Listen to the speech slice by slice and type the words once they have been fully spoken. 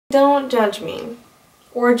Don't judge me.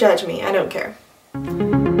 Or judge me, I don't care.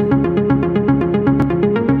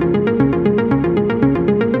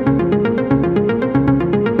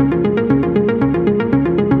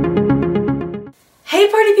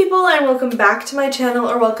 Hey party people, and welcome back to my channel,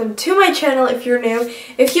 or welcome to my channel if you're new.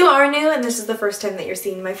 If you are new and this is the first time that you're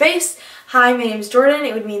seeing my face, hi, my name is Jordan.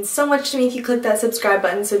 It would mean so much to me if you click that subscribe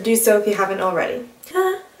button, so do so if you haven't already.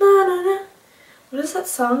 What is that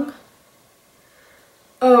song?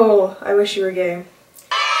 Oh, I wish you were gay.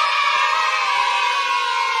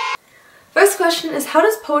 First question is, how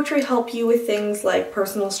does poetry help you with things like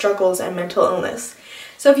personal struggles and mental illness?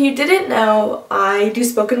 So if you didn't know, I do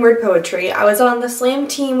spoken word poetry. I was on the slam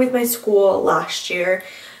team with my school last year,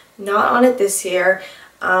 not on it this year.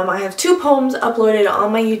 I have 2 poems uploaded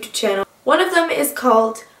on my YouTube channel. One of them is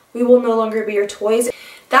called We Will No Longer Be Your Toys.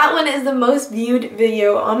 That one is the most viewed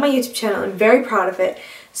video on my YouTube channel. I'm very proud of it.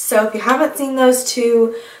 So if you haven't seen those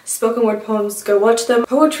 2 spoken word poems, go watch them.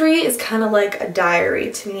 Poetry is kind of like a diary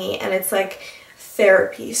to me, and it's like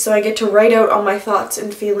therapy. So I get to write out all my thoughts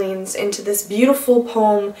and feelings into this beautiful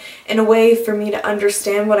poem in a way for me to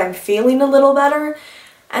understand what I'm feeling a little better.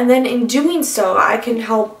 And then in doing so, I can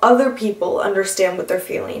help other people understand what they're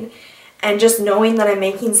feeling. And just knowing that I'm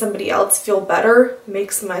making somebody else feel better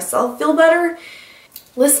makes myself feel better.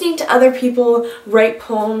 Listening to other people write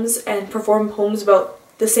poems and perform poems about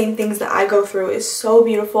the same things that I go through is so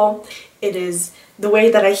beautiful. It is the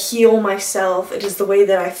way that I heal myself. It is the way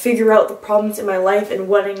that I figure out the problems in my life and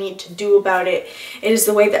what I need to do about it. It is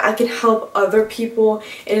the way that I can help other people.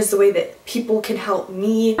 It is the way that people can help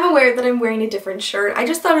me. I'm aware that I'm wearing a different shirt. I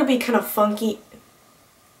just thought it would be kind of funky.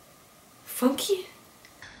 Funky?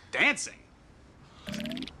 Dancing?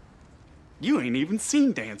 You ain't even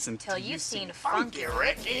seen dancing till you've seen Funky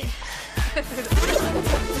Ricky.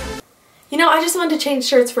 You know, I just wanted to change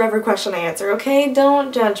shirts for every question I answer, okay?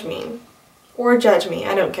 Don't judge me. Or judge me,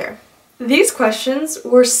 I don't care. These questions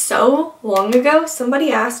were so long ago.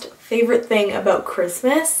 Somebody asked favorite thing about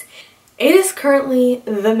Christmas. It is currently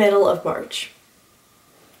the middle of March.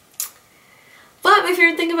 But my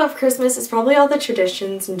favorite thing about Christmas is probably all the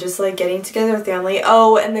traditions and just like getting together with family.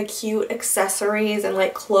 Oh, and the cute accessories and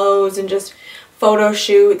like clothes and just photo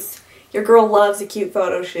shoots. Your girl loves a cute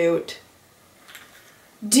photo shoot.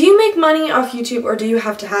 Do you make money off YouTube, or do you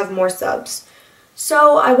have to have more subs?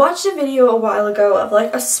 So I watched a video a while ago of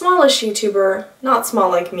like a smallish YouTuber, not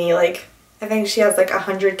small like me, like I think she has like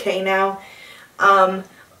 100K now.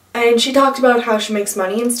 And she talked about how she makes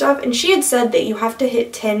money and stuff, and she had said that you have to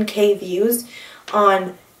hit 10K views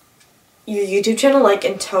on your YouTube channel, like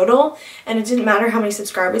in total, and it didn't matter how many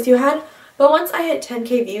subscribers you had. But once I hit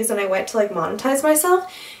 10K views and I went to like monetize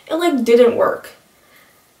myself, it like didn't work.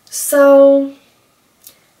 So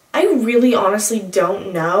I really honestly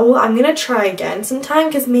don't know. I'm gonna try again sometime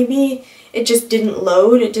because maybe it just didn't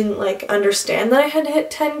load. It didn't like understand that I had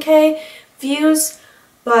hit 10K views.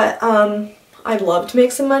 But I'd love to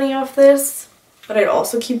make some money off this, but I'd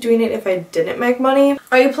also keep doing it if I didn't make money.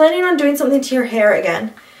 Are you planning on doing something to your hair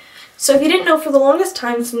again? So if you didn't know, for the longest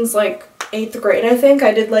time since like 8th grade, I think,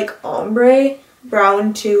 I did like ombre,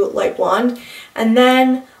 brown to light blonde. And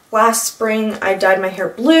then last spring I dyed my hair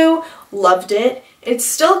blue, loved it. It's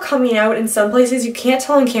still coming out in some places. You can't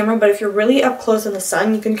tell on camera, but if you're really up close in the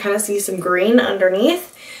sun, you can kind of see some green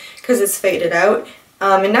underneath because it's faded out.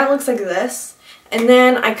 And that looks like this. And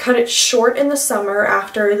then I cut it short in the summer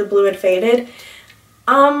after the blue had faded.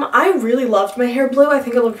 I really loved my hair blue. I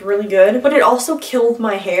think it looked really good, but it also killed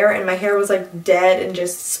my hair, and my hair was like dead and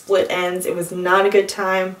just split ends. It was not a good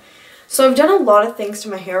time. So I've done a lot of things to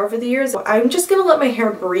my hair over the years. I'm just gonna let my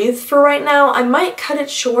hair breathe for right now. I might cut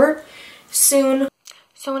it short soon.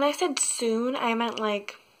 So when I said soon, I meant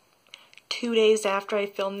like 2 days after I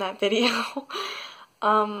filmed that video.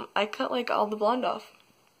 I cut like all the blonde off.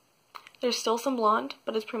 There's still some blonde,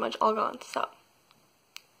 but it's pretty much all gone, so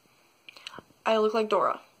I look like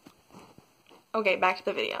Dora. Okay, back to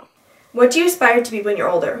the video. What do you aspire to be when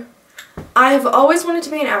you're older? I've always wanted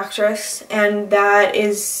to be an actress, and that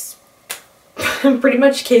is pretty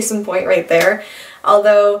much case in point right there.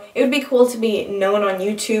 Although it would be cool to be known on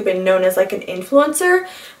YouTube and known as like an influencer,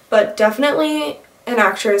 but definitely an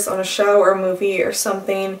actress on a show or a movie or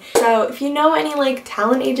something. So if you know any like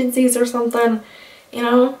talent agencies or something, you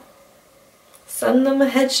know, send them a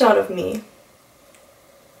headshot of me.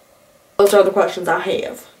 Those are the questions I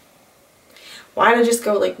have. Why did I just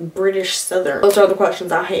go like British Southern? Those are the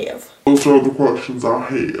questions I have. Those are the questions I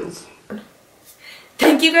have.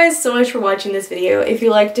 Thank you guys so much for watching this video. If you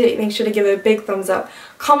liked it, make sure to give it a big thumbs up,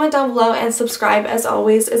 comment down below, and subscribe as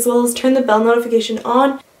always, as well as turn the bell notification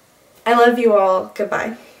on. I love you all.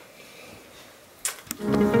 Goodbye.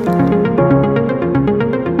 Bye.